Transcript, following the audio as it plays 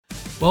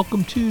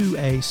Welcome to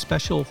a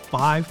special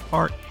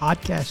 5-part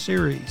podcast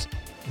series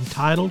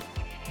entitled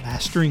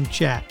Mastering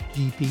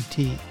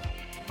ChatGPT.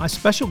 My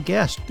special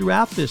guest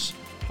throughout this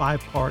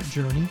 5-part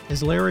journey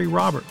is Larry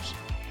Roberts,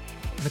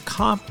 an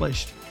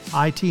accomplished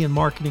IT and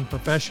marketing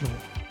professional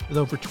with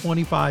over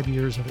 25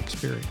 years of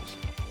experience.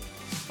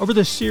 Over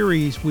this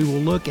series, we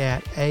will look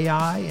at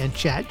AI and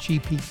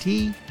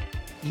ChatGPT,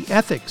 the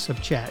ethics of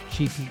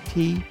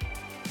ChatGPT,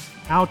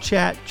 how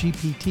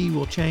ChatGPT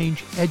will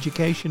change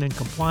education and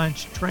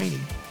compliance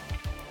training,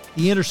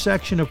 the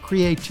intersection of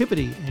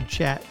creativity and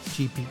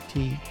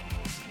ChatGPT,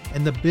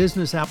 and the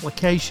business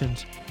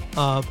applications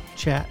of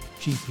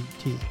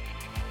ChatGPT.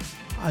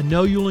 I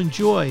know you'll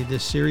enjoy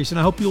this series, and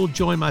I hope you'll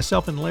join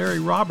myself and Larry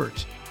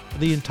Roberts for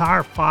the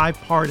entire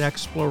 5-part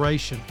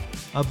exploration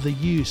of the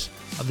use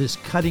of this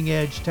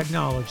cutting-edge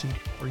technology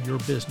for your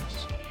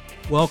business.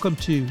 Welcome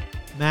to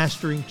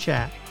Mastering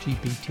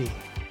ChatGPT.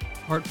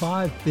 Part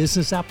 5,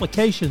 Business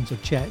Applications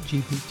of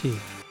ChatGPT.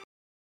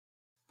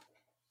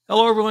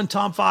 Hello everyone,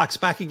 Tom Fox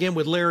back again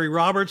with Larry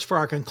Roberts for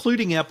our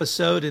concluding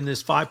episode in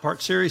this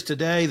 5-part series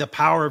today, The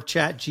Power of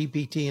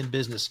ChatGPT in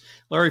Business.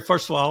 Larry,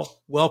 first of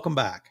all, welcome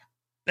back.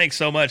 Thanks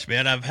so much,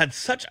 man. I've had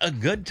such a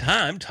good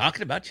time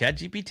talking about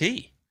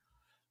ChatGPT.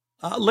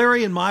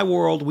 Larry, in my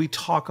world, we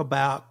talk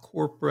about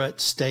corporate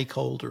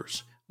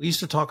stakeholders. We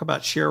used to talk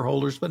about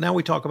shareholders, but now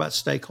we talk about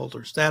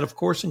stakeholders. That, of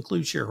course,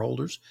 includes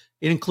shareholders.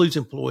 It includes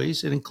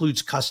employees. It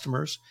includes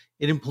customers.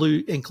 It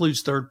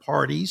includes third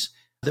parties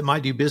that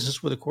might do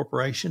business with a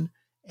corporation.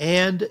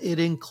 And it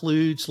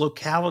includes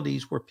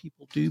localities where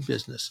people do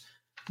business.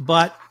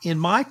 But in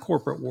my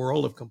corporate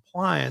world of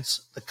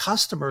compliance, the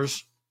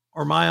customers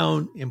are my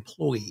own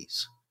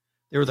employees.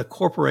 They're the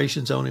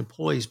corporation's own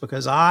employees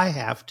because I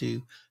have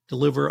to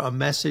deliver a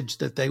message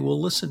that they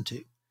will listen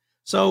to.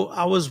 So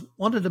I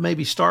wanted to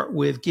maybe start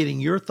with getting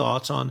your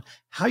thoughts on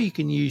how you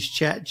can use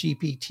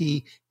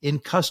ChatGPT in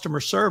customer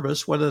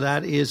service, whether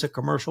that is a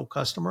commercial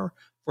customer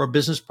for a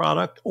business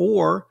product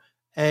or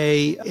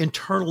a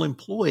internal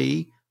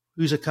employee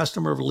who's a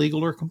customer of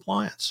legal or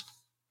compliance.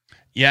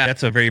 Yeah,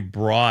 that's a very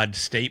broad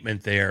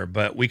statement there,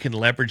 but we can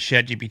leverage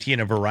ChatGPT in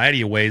a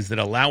variety of ways that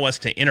allow us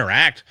to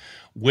interact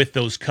with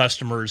those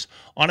customers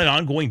on an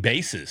ongoing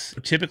basis.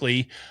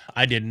 Typically,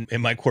 I didn't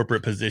in my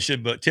corporate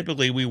position, but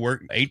typically we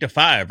work 8 to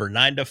 5 or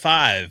 9 to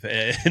 5.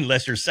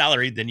 Unless you're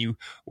salaried, then you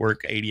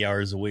work 80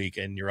 hours a week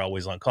and you're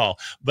always on call.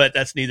 But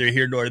that's neither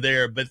here nor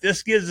there. But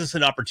this gives us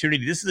an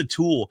opportunity. This is a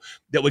tool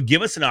that would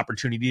give us an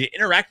opportunity to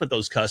interact with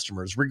those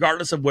customers,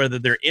 regardless of whether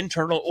they're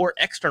internal or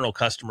external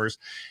customers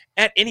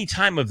at any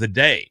time of the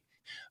day.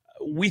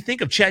 We think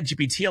of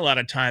ChatGPT a lot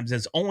of times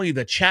as only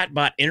the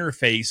chatbot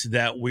interface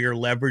that we're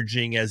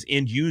leveraging as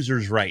end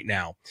users right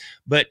now.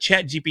 But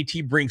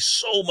ChatGPT brings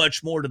so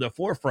much more to the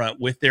forefront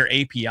with their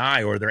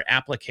API or their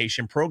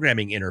application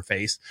programming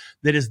interface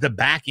that is the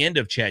back end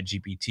of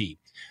ChatGPT.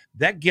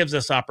 That gives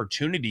us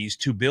opportunities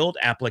to build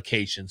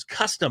applications,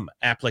 custom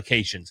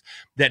applications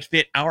that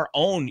fit our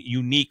own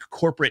unique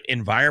corporate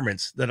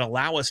environments that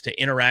allow us to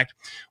interact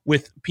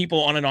with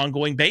people on an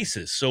ongoing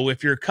basis. So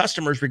if your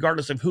customers,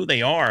 regardless of who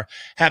they are,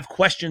 have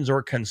questions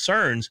or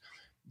concerns,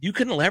 you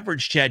can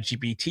leverage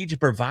ChatGPT to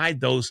provide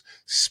those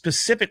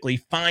specifically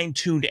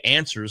fine-tuned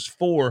answers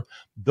for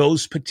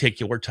those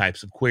particular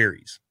types of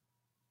queries.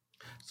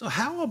 So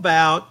how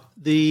about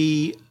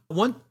the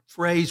one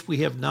phrase we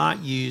have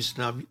not used,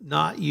 and I've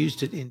not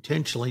used it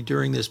intentionally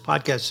during this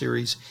podcast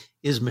series,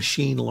 is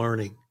machine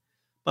learning.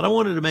 But I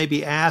wanted to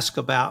maybe ask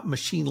about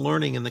machine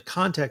learning in the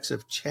context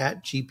of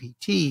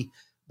ChatGPT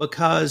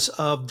because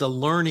of the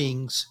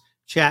learnings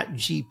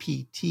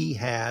ChatGPT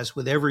has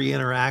with every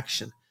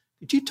interaction.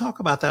 Could you talk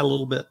about that a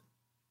little bit?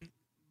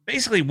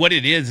 Basically what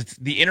it is, it's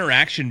the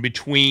interaction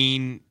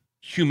between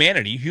human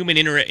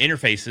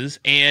interfaces,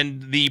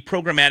 and the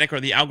programmatic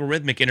or the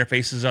algorithmic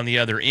interfaces on the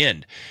other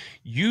end.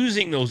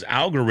 Using those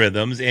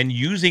algorithms and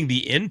using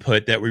the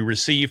input that we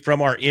receive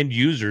from our end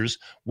users,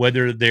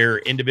 whether they're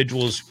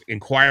individuals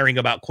inquiring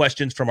about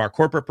questions from our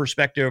corporate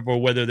perspective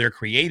or whether they're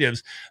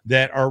creatives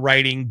that are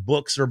writing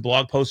books or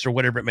blog posts or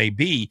whatever it may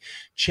be,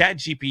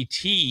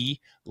 ChatGPT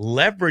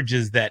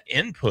leverages that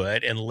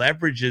input and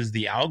leverages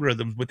the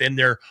algorithms within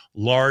their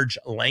large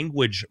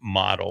language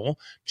model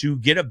to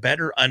get a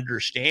better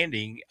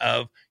understanding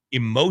of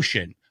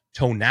emotion,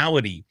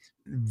 tonality,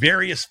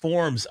 various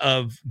forms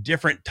of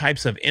different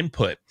types of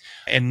input,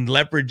 and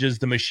leverages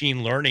the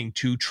machine learning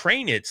to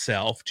train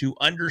itself to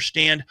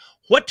understand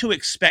what to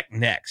expect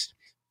next.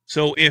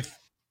 So if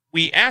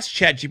we ask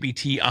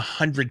ChatGPT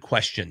 100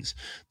 questions,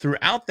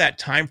 throughout that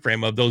time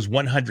frame of those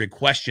 100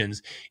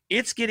 questions,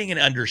 it's getting an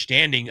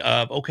understanding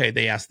of, okay,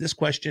 they asked this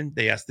question,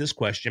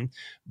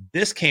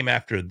 this came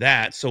after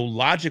that. So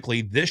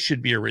logically, this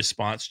should be a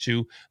response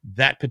to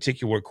that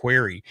particular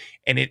query.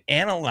 And it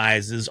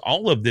analyzes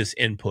all of this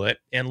input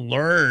and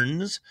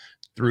learns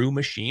through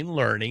machine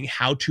learning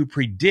how to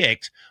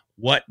predict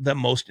what the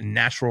most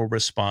natural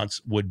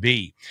response would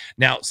be.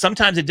 Now,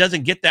 sometimes it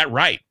doesn't get that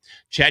right.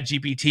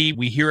 ChatGPT,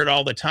 we hear it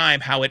all the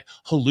time, how it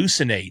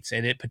hallucinates,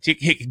 and it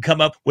can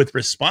come up with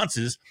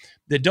responses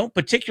that don't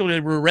particularly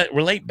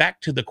relate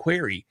back to the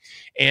query.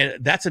 And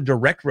that's a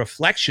direct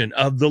reflection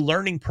of the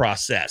learning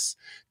process.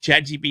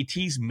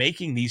 ChatGPT's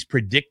making these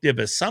predictive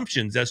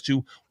assumptions as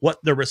to what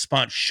the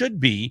response should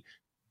be,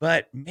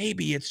 but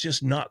maybe it's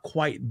just not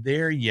quite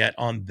there yet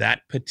on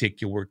that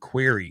particular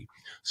query.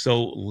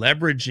 So,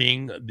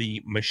 leveraging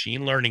the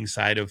machine learning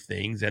side of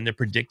things and the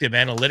predictive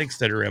analytics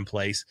that are in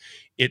place,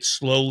 it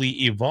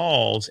slowly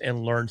evolves and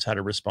learns how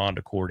to respond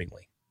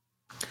accordingly.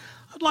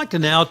 I'd like to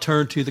now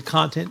turn to the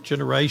content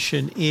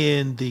generation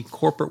in the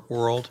corporate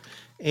world.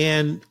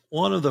 And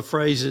one of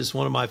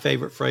my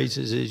favorite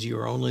phrases is,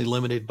 "You're only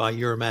limited by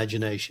your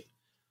imagination."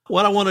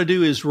 What I want to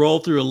do is roll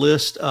through a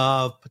list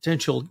of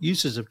potential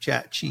uses of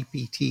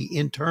ChatGPT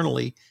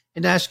internally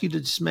and ask you to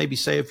just maybe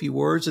say a few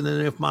words. And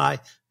then if my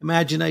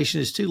imagination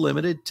is too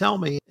limited, tell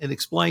me and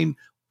explain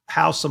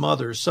how some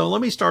others. So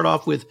let me start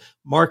off with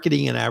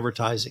marketing and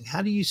advertising.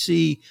 How do you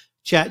see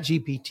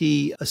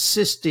ChatGPT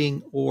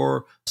assisting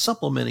or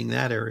supplementing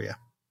that area?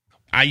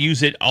 I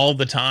use it all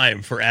the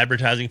time for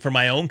advertising for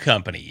my own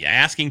company,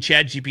 asking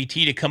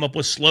ChatGPT to come up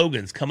with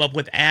slogans, come up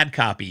with ad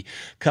copy,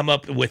 come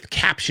up with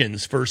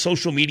captions for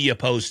social media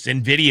posts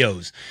and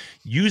videos.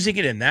 Using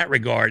it in that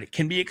regard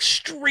can be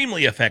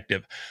extremely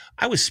effective.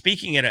 I was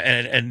speaking at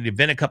an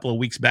event a couple of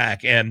weeks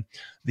back, and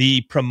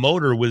the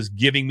promoter was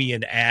giving me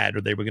an ad,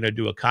 or they were going to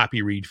do a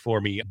copy read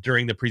for me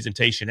during the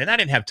presentation. And I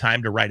didn't have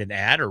time to write an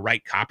ad or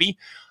write copy.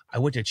 I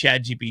went to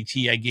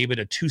ChatGPT. I gave it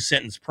a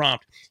 2-sentence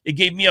prompt. It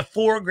gave me a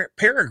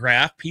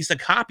 4-paragraph piece of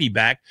copy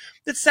back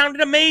that sounded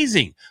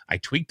amazing. I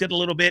tweaked it a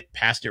little bit,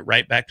 passed it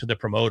right back to the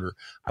promoter.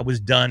 I was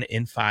done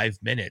in 5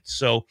 minutes.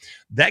 So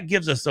that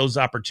gives us those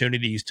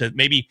opportunities to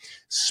maybe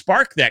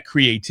spark that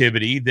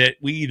creativity that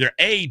we either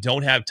A,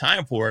 don't have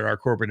time for in our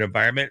corporate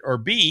environment, or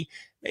B,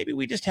 maybe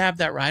we just have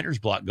that writer's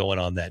block going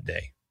on that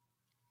day.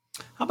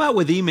 How about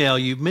with email?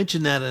 You've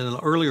mentioned that in an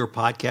earlier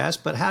podcast,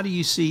 but how do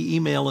you see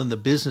email in the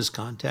business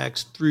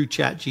context through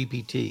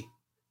ChatGPT?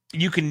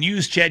 You can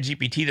use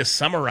ChatGPT to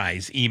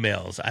summarize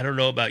emails. I don't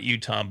know about you,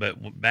 Tom,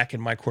 but back in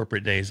my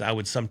corporate days, I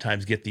would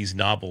sometimes get these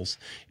novels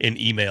in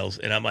emails.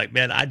 And I'm like,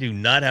 man, I do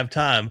not have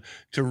time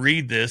to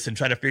read this and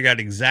try to figure out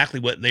exactly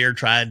what they're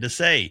trying to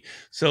say.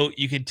 So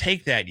you can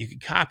take that, you can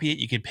copy it,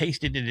 you can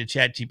paste it into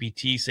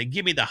ChatGPT, say,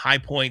 give me the high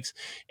points,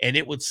 and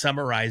it would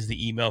summarize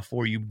the email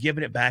for you,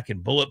 giving it back in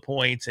bullet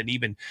points and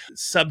even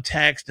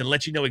subtext and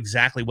let you know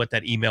exactly what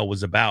that email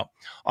was about.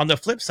 On the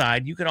flip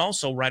side, you can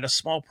also write a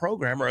small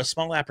program or a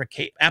small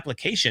application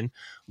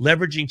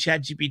leveraging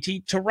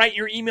ChatGPT to write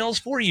your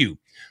emails for you.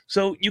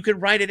 So you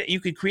could you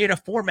could create a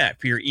format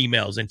for your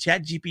emails, and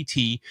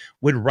ChatGPT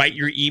would write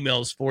your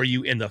emails for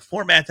you in the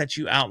format that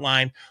you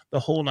outline, the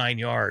whole 9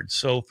 yards.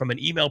 So from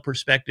an email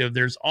perspective,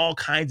 there's all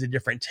kinds of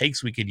different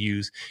takes we could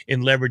use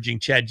in leveraging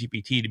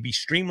ChatGPT to be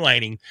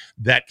streamlining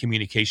that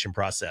communication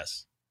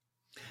process.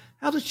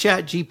 How does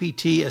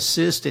ChatGPT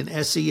assist in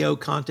SEO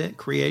content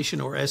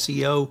creation or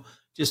SEO,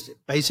 just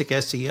basic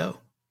SEO?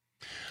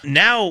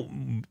 Now,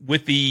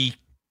 with the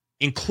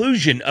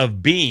inclusion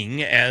of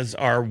Bing as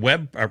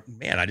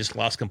I just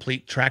lost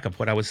complete track of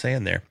what I was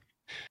saying there.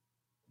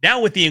 Now,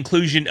 with the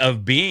inclusion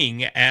of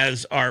Bing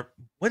as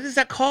what is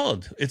that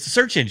called? It's a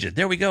search engine.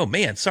 There we go.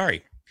 Man,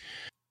 sorry.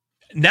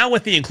 Now,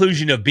 with the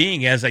inclusion of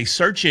Bing as a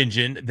search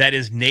engine that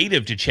is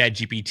native to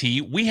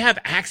ChatGPT, we have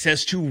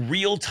access to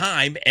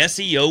real-time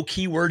SEO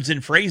keywords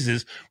and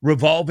phrases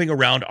revolving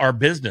around our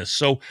business.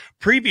 So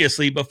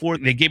previously, before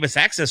they gave us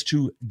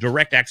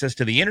direct access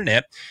to the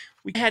internet,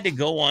 we had to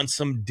go on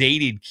some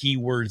dated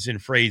keywords and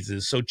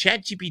phrases. So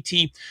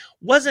ChatGPT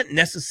wasn't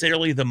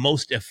necessarily the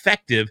most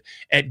effective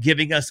at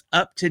giving us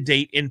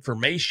up-to-date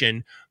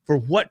information for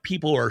what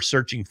people are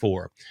searching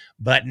for.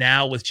 But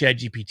now with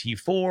ChatGPT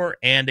 4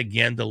 and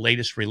again, the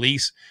latest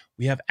release,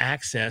 we have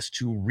access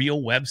to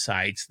real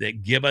websites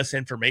that give us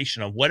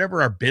information on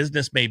whatever our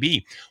business may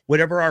be,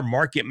 whatever our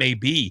market may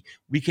be.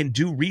 We can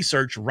do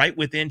research right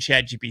within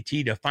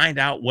ChatGPT to find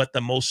out what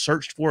the most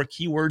searched for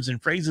keywords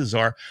and phrases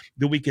are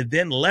that we could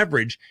then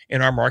leverage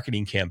in our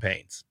marketing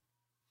campaigns.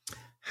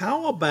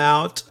 How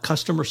about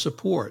customer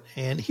support?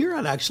 And here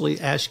I'd actually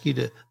ask you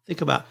to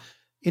think about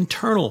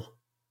internal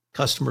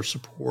customer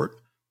support,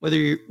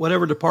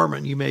 whatever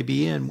department you may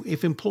be in.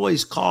 If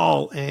employees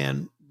call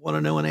and want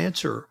to know an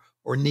answer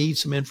or need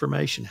some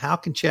information, how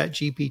can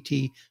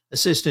ChatGPT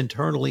assist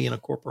internally in a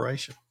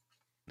corporation?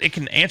 It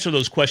can answer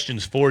those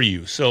questions for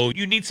you. So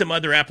you need some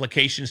other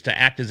applications to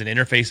act as an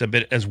interface a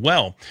bit as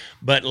well.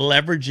 But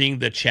leveraging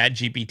the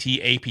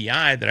ChatGPT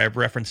API that I've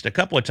referenced a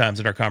couple of times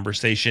in our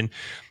conversation,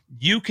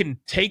 you can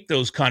take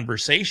those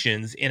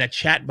conversations in a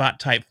chatbot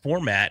type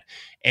format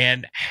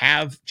and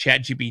have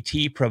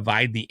ChatGPT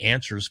provide the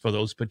answers for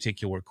those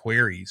particular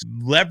queries.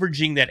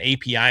 Leveraging that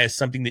API is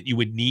something that you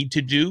would need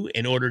to do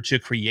in order to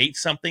create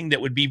something that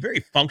would be very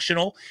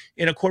functional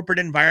in a corporate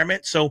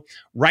environment. So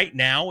right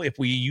now, if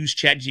we use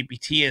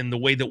ChatGPT in the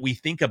way that we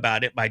think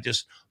about it by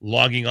just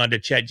logging onto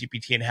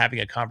ChatGPT and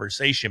having a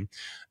conversation,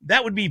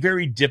 that would be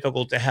very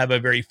difficult to have a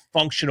very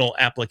functional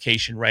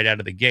application right out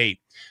of the gate.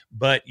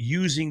 But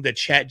using the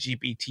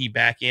ChatGPT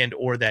backend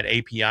or that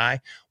API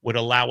would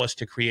allow us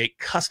to create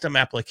custom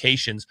applications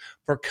applications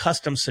for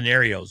custom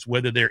scenarios,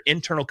 whether they're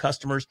internal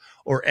customers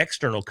or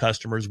external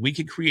customers. We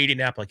can create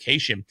an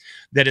application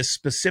that is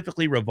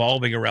specifically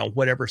revolving around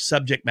whatever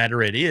subject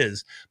matter it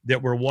is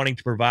that we're wanting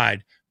to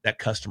provide that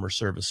customer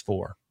service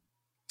for.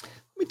 Let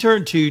me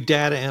turn to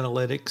data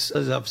analytics.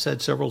 As I've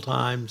said several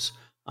times,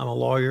 I'm a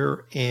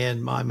lawyer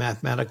and my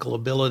mathematical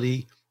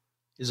ability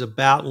is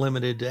about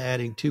limited to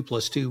adding 2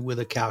 plus 2 with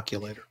a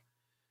calculator.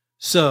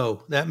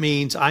 So that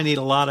means I need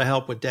a lot of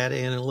help with data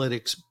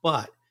analytics,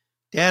 but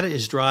data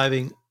is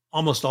driving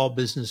almost all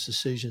business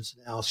decisions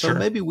now. So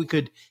maybe we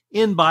could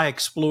end by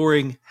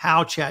exploring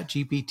how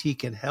ChatGPT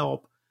can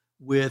help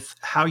with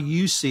how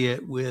you see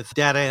it with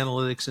data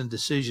analytics and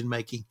decision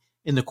making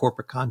in the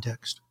corporate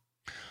context.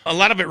 A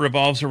lot of it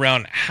revolves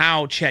around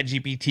how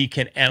ChatGPT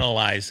can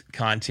analyze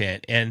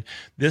content. And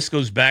this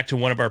goes back to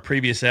one of our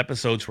previous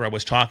episodes where I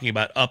was talking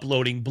about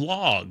uploading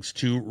blogs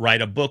to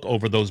write a book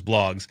over those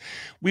blogs.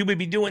 We would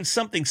be doing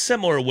something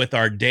similar with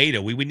our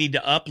data. We would need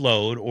to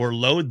upload or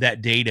load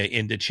that data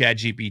into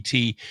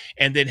ChatGPT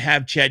and then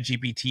have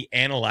ChatGPT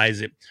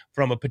analyze it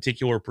from a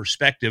particular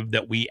perspective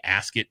that we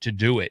ask it to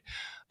do it.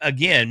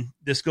 Again,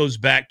 this goes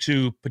back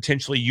to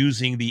potentially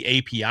using the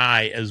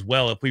API as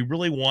well. If we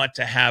really want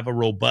to have a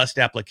robust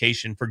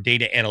application for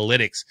data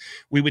analytics,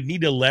 we would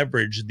need to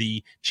leverage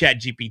the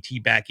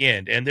ChatGPT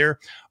backend. And there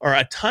are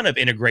a ton of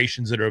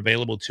integrations that are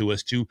available to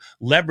us to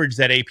leverage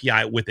that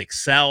API with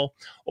Excel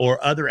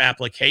or other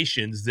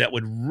applications that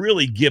would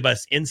really give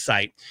us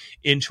insight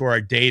into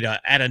our data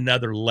at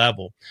another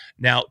level.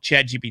 Now,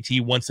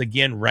 ChatGPT, once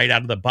again, right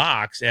out of the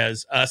box,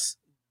 as us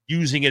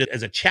using it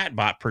as a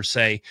chatbot per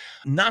se,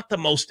 not the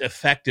most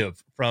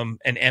effective from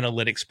an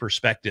analytics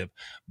perspective,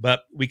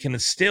 but we can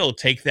still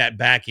take that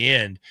back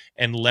end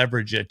and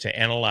leverage it to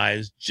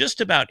analyze just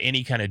about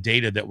any kind of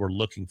data that we're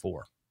looking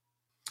for.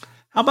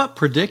 How about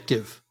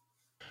predictive?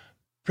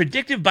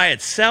 Predictive by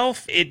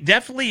itself, it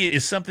definitely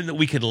is something that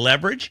we could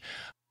leverage.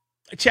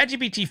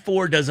 ChatGPT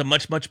 4 does a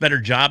much better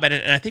job at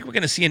it, and I think we're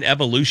going to see an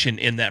evolution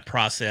in that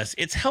process.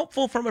 It's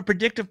helpful from a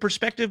predictive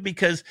perspective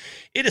because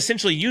it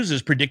essentially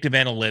uses predictive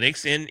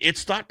analytics in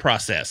its thought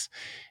process.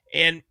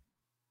 And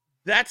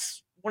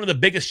that's one of the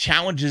biggest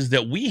challenges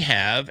that we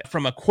have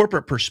from a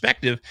corporate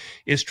perspective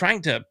is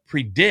trying to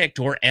predict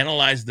or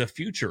analyze the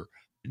future.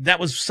 That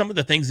was some of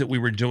the things that we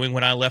were doing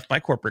when I left my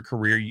corporate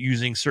career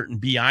using certain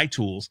BI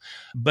tools.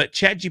 But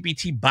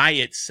ChatGPT by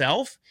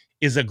itself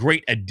is a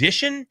great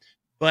addition,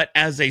 but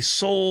as a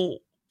sole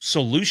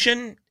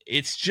solution,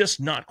 it's just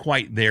not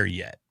quite there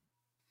yet.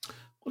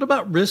 What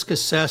about risk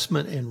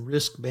assessment and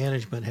risk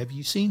management? Have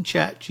you seen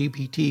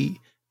ChatGPT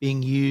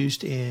being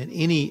used in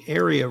any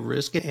area of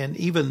risk and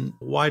even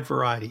a wide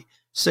variety,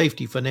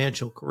 safety,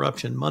 financial,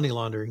 corruption, money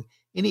laundering,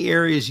 any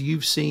areas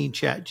you've seen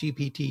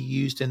ChatGPT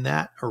used in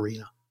that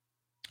arena?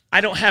 I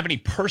don't have any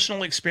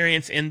personal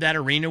experience in that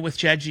arena with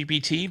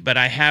ChatGPT, but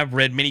I have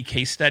read many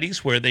case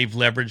studies where they've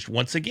leveraged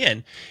once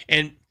again.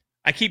 And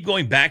I keep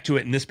going back to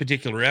it in this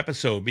particular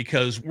episode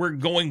because we're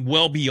going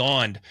well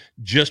beyond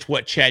just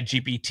what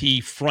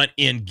ChatGPT front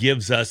end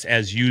gives us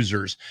as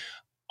users.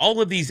 All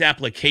of these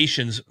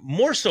applications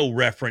more so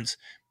reference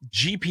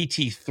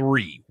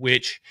GPT-3,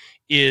 which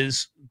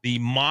is the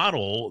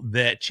model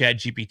that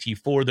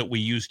ChatGPT-4 that we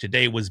use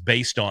today was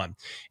based on.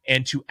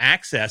 And to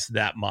access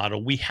that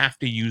model, we have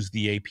to use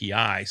the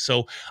API.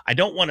 So I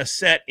don't want to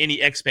set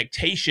any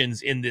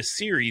expectations in this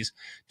series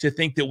to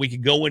think that we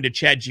could go into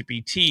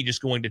ChatGPT,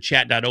 just going to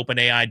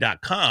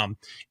chat.openai.com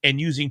and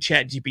using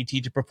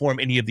ChatGPT to perform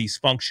any of these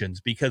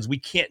functions, because we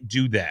can't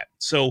do that.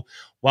 So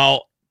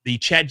while the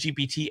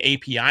ChatGPT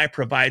API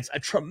provides a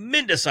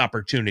tremendous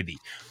opportunity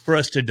for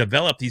us to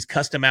develop these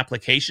custom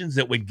applications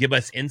that would give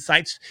us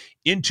insights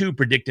into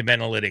predictive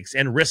analytics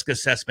and risk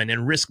assessment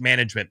and risk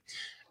management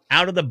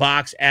out of the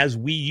box as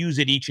we use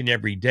it each and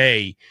every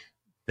day.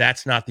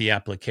 That's not the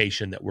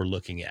application that we're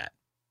looking at.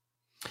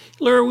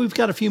 Laura, we've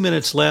got a few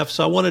minutes left,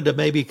 so I wanted to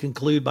maybe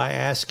conclude by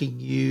asking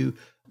you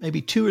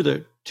maybe two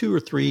or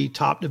three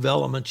top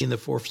developments in the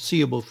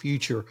foreseeable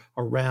future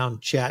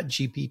around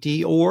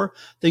ChatGPT or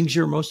things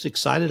you're most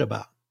excited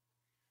about.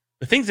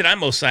 The things that I'm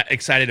most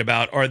excited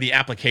about are the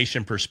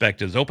application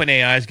perspectives.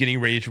 OpenAI is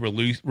getting ready to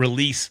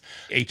release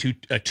a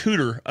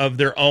tutor of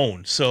their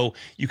own. So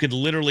you can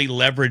literally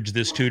leverage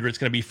this tutor. It's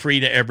going to be free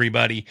to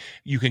everybody.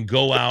 You can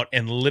go out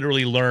and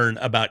literally learn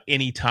about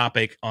any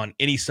topic on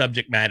any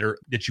subject matter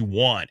that you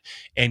want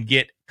and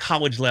get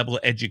college level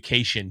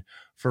education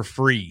for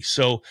free.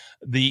 So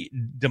the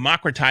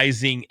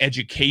democratizing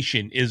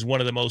education is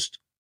one of the most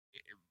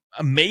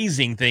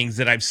amazing things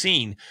that I've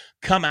seen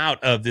come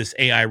out of this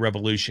AI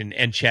revolution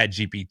and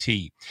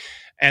ChatGPT.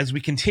 As we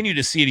continue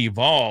to see it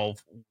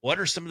evolve, what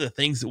are some of the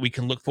things that we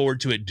can look forward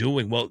to it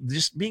doing? Well,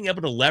 just being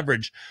able to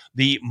leverage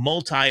the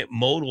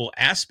multimodal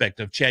aspect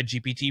of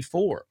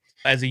ChatGPT-4.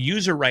 As a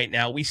user right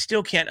now, we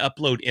still can't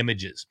upload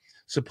images.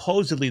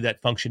 Supposedly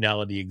that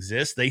functionality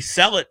exists. They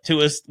sell it to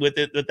us with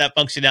that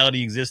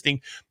functionality existing,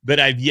 but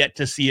I've yet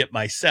to see it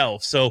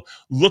myself. So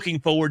looking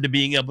forward to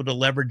being able to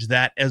leverage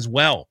that as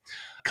well.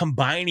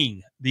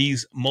 combining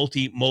these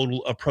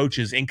multimodal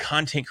approaches in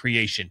content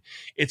creation.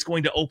 It's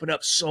going to open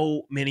up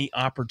so many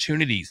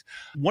opportunities.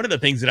 One of the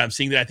things that I'm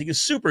seeing that I think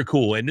is super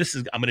cool, and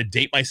I'm going to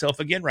date myself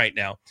again right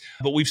now,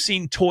 but we've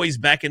seen toys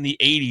back in the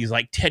 80s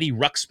like Teddy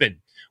Ruxpin,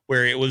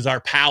 where it was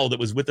our pal that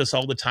was with us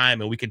all the time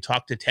and we could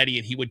talk to Teddy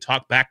and he would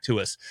talk back to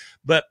us.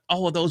 But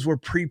all of those were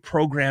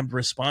pre-programmed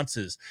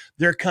responses.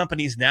 There are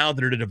companies now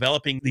that are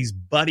developing these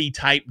buddy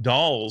type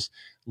dolls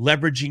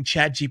leveraging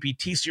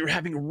ChatGPT. So you're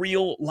having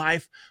real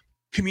life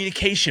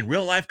communication,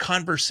 real life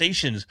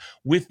conversations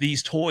with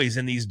these toys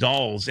and these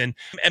dolls. And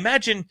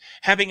imagine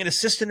having an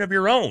assistant of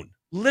your own.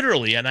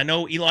 Literally, and I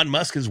know Elon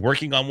Musk is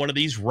working on one of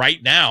these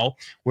right now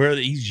where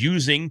he's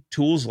using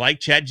tools like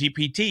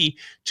ChatGPT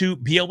to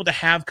be able to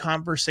have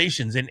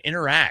conversations and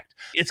interact.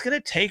 It's going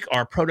to take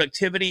our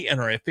productivity and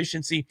our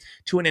efficiency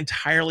to an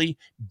entirely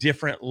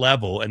different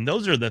level. And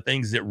those are the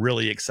things that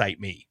really excite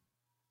me.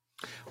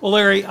 Well,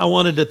 Larry, I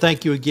wanted to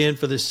thank you again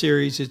for this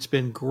series. It's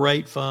been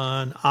great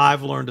fun.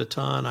 I've learned a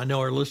ton. I know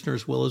our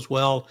listeners will as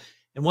well.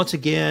 And once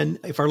again,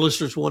 if our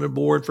listeners wanted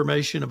more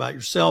information about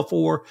yourself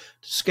or to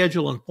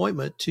schedule an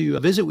appointment to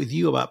visit with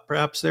you about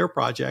perhaps their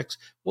projects,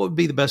 what would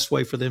be the best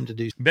way for them to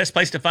do so? Best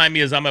place to find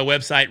me is on my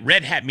website,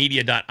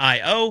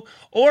 redhatmedia.io,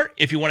 or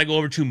if you want to go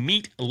over to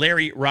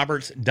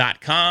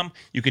meetlarryroberts.com,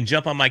 you can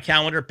jump on my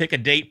calendar, pick a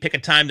date, pick a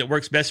time that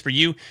works best for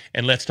you,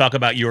 and let's talk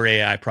about your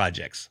AI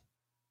projects.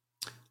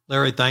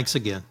 Larry, thanks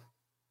again.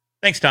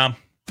 Thanks, Tom.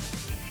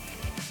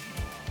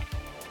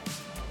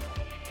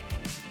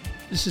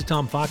 This is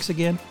Tom Fox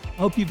again. I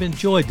hope you've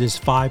enjoyed this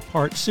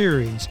 5-part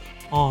series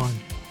on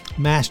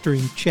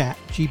mastering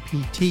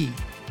ChatGPT.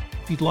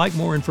 If you'd like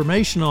more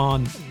information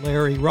on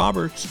Larry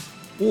Roberts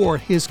or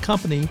his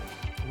company,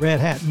 Red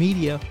Hat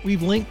Media,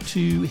 we've linked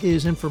to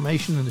his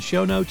information in the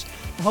show notes.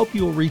 I hope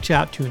you'll reach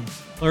out to him.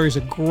 Larry's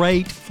a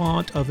great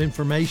font of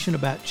information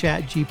about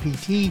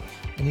ChatGPT,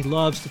 and he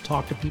loves to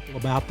talk to people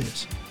about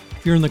this.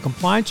 If you're in the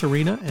compliance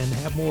arena and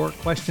have more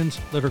questions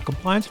that are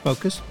compliance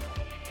focused,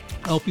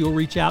 I hope you'll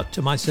reach out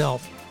to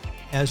myself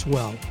as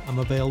well. I'm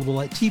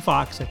available at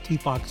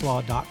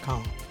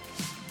tfox@tfoxlaw.com.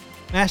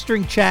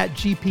 Mastering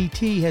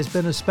ChatGPT has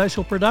been a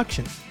special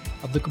production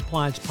of the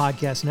Compliance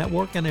Podcast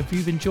Network. And if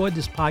you've enjoyed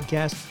this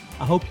podcast,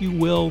 I hope you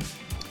will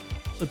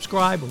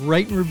subscribe,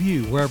 rate, and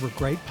review wherever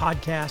great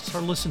podcasts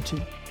are listened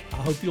to. I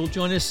hope you'll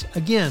join us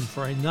again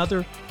for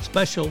another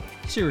special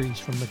series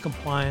from the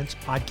Compliance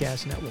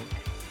Podcast Network.